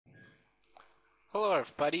Hello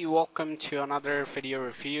everybody, welcome to another video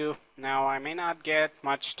review. Now I may not get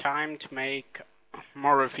much time to make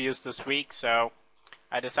more reviews this week, so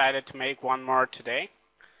I decided to make one more today.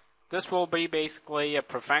 This will be basically a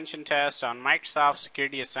prevention test on Microsoft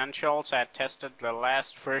Security Essentials. I tested the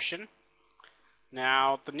last version.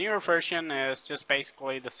 Now the newer version is just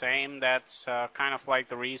basically the same. That's kind of like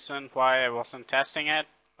the reason why I wasn't testing it.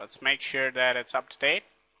 Let's make sure that it's up to date.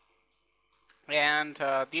 And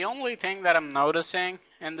the only thing that I'm noticing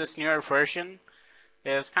in this newer version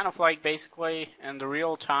is kind of like basically in the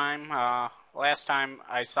real time. Last time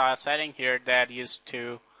I saw a setting here that used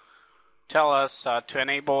to tell us to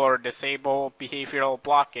enable or disable behavioral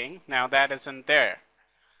blocking. Now that isn't there.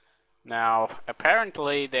 Now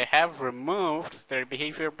apparently they have removed their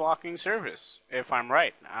behavior blocking service, if I'm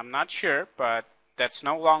right. I'm not sure, but that's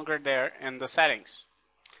no longer there in the settings.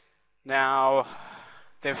 Now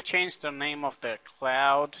they've changed the name of the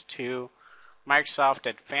cloud to Microsoft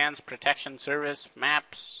Advanced Protection Service,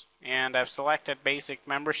 MAPS, and I've selected basic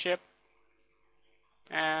membership.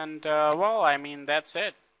 And, well, I mean, that's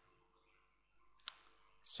it.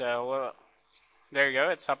 So, there you go,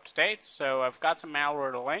 it's up to date. So I've got some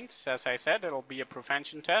malware links. As I said, it'll be a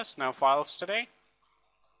prevention test, no files today.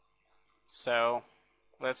 So,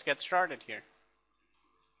 let's get started here.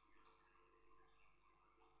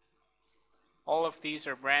 All of these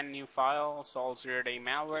are brand new files, all zero-day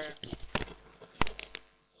malware.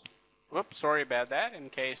 Whoops, sorry about that, in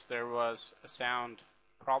case there was a sound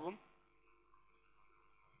problem.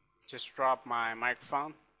 Just dropped my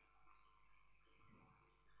microphone.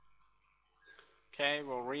 Okay,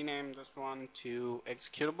 we'll rename this one to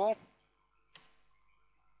executable.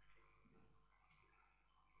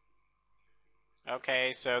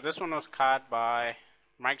 Okay, so this one was caught by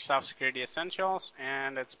Microsoft Security Essentials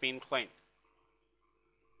and it's been cleaned.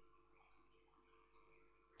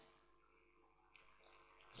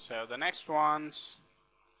 So the next one's,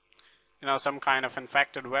 some kind of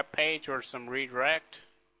infected web page or some redirect.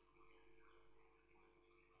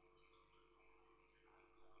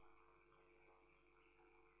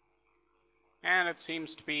 And it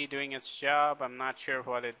seems to be doing its job. I'm not sure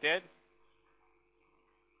what it did.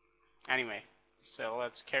 Anyway, so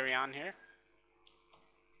let's carry on here.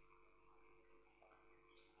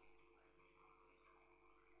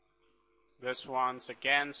 This one's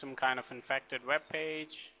again some kind of infected web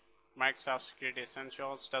page. Microsoft Security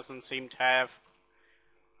Essentials doesn't seem to have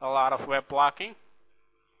a lot of web blocking.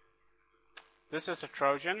 This is a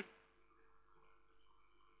Trojan,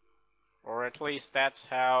 or at least that's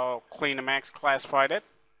how CleanMX classified it.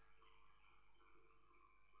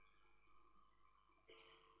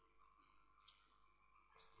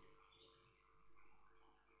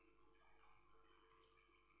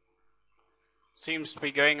 Seems to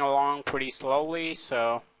be going along pretty slowly,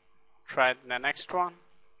 so try the next one.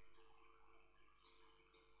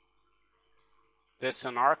 This is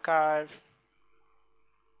an archive.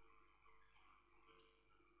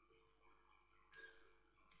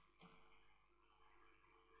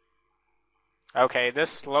 Okay,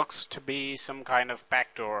 this looks to be some kind of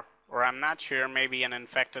backdoor, or I'm not sure, maybe an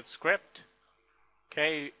infected script.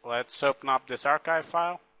 Okay, let's open up this archive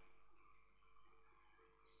file.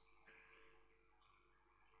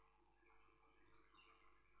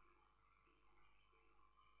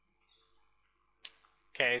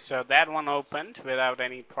 Okay, so that one opened without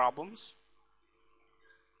any problems.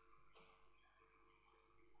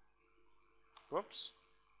 Whoops.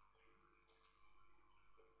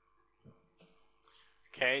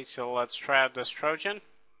 Okay, so let's try out this Trojan.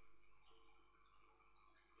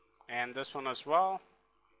 And this one as well.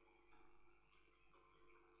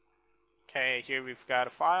 Okay, here we've got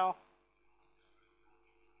a file.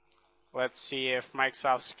 Let's see if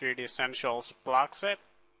Microsoft Security Essentials blocks it.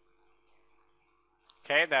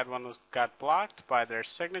 Okay, that one got blocked by their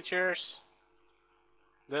signatures.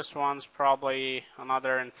 This one's probably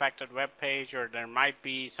another infected web page, or there might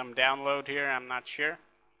be some download here, I'm not sure.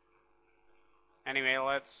 Anyway,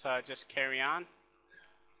 let's just carry on.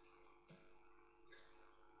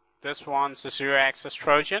 This one's a zero access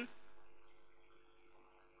Trojan.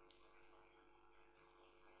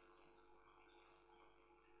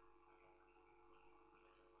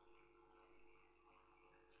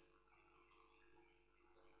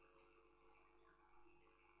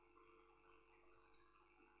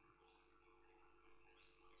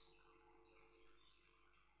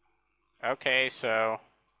 Okay, so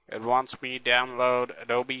it wants me to download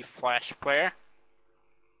Adobe Flash Player.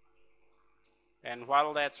 And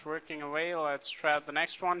while that's working away, let's try the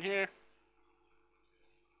next one here.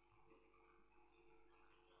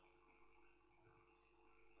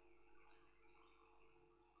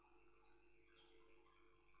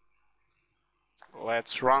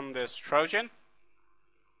 let's run this Trojan.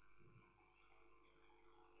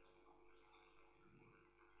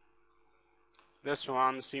 This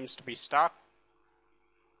one seems to be stuck.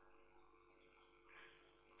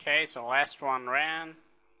 Okay, so last one ran.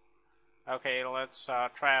 Okay, let's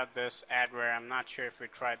try out this adware. I'm not sure if we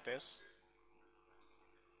tried this.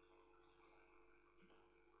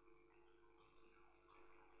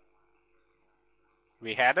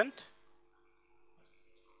 We hadn't.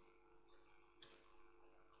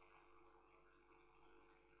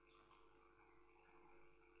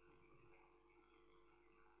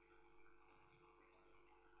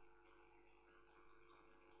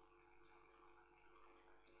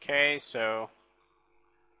 Okay, so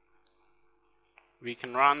we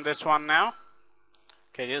can run this one now.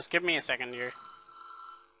 Okay, just give me a second here.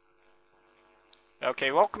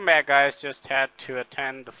 Okay, welcome back, guys. Just had to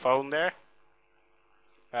attend the phone there.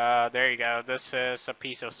 There you go. This is a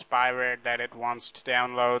piece of spyware that it wants to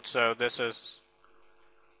download. So this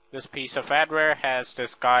piece of adware has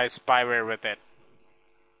this guy's spyware with it.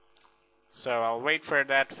 So I'll wait for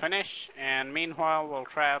that to finish, and meanwhile we'll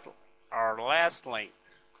try out our last link.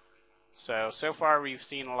 So far we've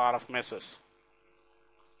seen a lot of misses.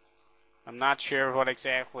 I'm not sure what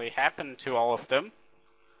exactly happened to all of them.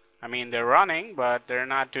 I mean, they're running, but they're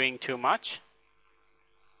not doing too much.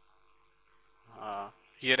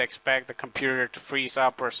 You'd expect the computer to freeze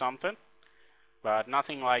up or something, but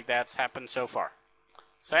nothing like that's happened so far.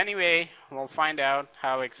 So anyway, we'll find out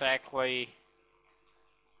how exactly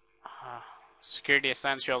Security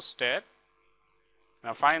Essentials did.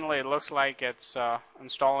 Now finally it looks like it's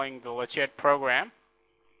installing the legit program.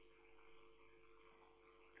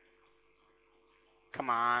 Come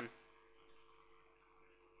on.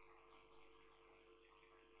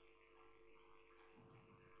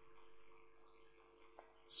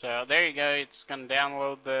 So there you go, it's gonna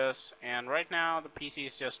download this, and right now the PC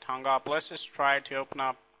is just hung up. Let's just try to open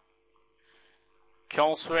up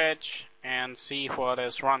Kill Switch and see what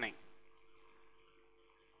is running.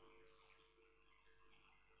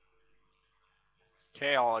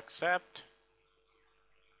 Okay, I'll accept.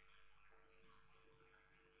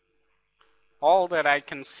 All that I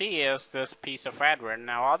can see is this piece of adware.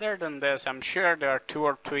 Now other than this, I'm sure there are 2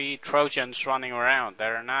 or 3 Trojans running around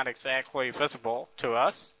that are not exactly visible to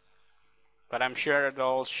us, but I'm sure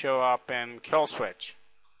they'll show up in Kill Switch.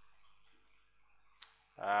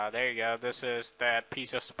 There you go, this is that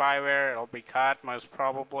piece of spyware. It'll be caught most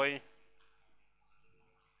probably.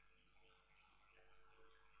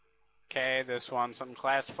 Okay, this one's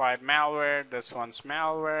unclassified malware, this one's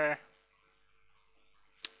malware.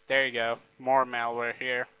 There you go, more malware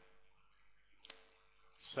here.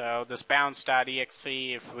 So this bounce.exe,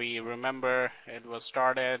 if we remember, it was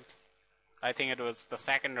started, I think it was the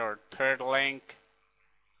 2nd or 3rd link.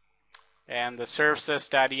 And the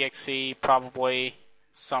services.exe, probably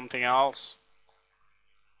something else.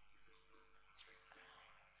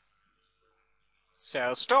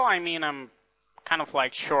 So still, I mean, I'm kind of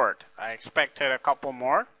like short. I expected a couple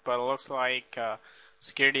more, but it looks like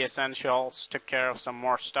Security Essentials took care of some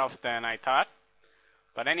more stuff than I thought.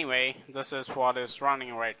 But anyway, this is what is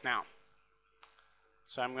running right now.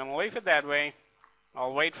 So I'm going to leave it that way.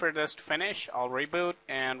 I'll wait for this to finish. I'll reboot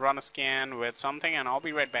and run a scan with something, and I'll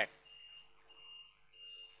be right back.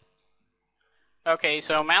 Okay,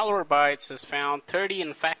 so Malwarebytes has found 30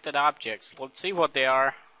 infected objects. Let's see what they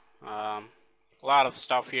are. A lot of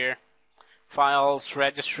stuff here. Files,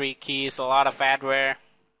 registry keys, a lot of adware.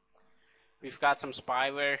 We've got some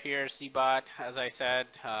spyware here, CBOT, as I said.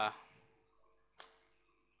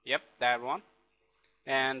 Yep, that one.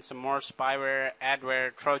 And some more spyware,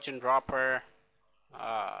 adware, Trojan dropper.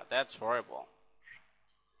 That's horrible.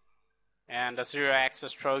 And a zero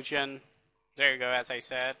access Trojan. There you go, as I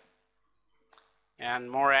said. And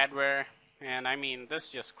more adware. And I mean, this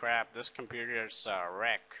is just crap. This computer's a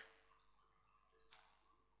wreck.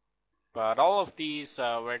 But all of these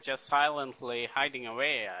were just silently hiding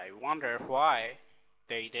away. I wonder why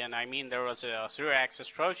they didn't. I mean, there was a zero access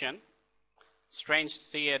Trojan. Strange to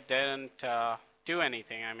see it didn't do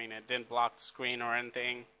anything. I mean, it didn't block the screen or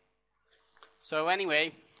anything. So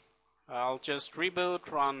anyway, I'll just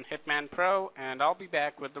reboot, run Hitman Pro, and I'll be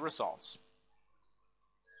back with the results.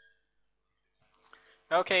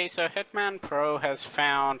 Okay, so Hitman Pro has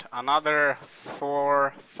found another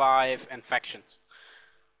 5 infections.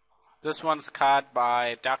 This one's caught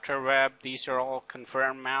by Dr. Web. These are all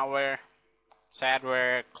confirmed malware. It's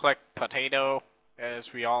adware, Click Potato.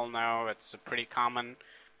 As we all know, it's a pretty common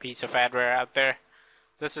piece of adware out there.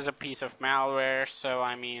 This is a piece of malware, so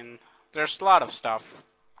I mean, there's a lot of stuff.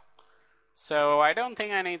 So I don't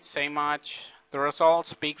think I need to say much. The results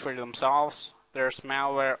speak for themselves. There's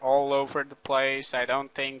malware all over the place. I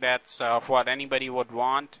don't think that's what anybody would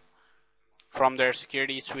want from their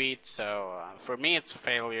security suite. So for me, it's a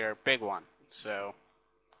failure, big one. So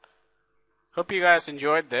hope you guys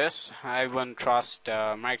enjoyed this. I wouldn't trust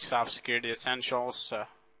Microsoft Security Essentials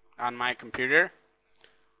on my computer.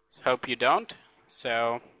 Hope you don't.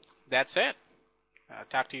 So that's it.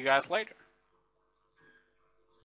 Talk to you guys later.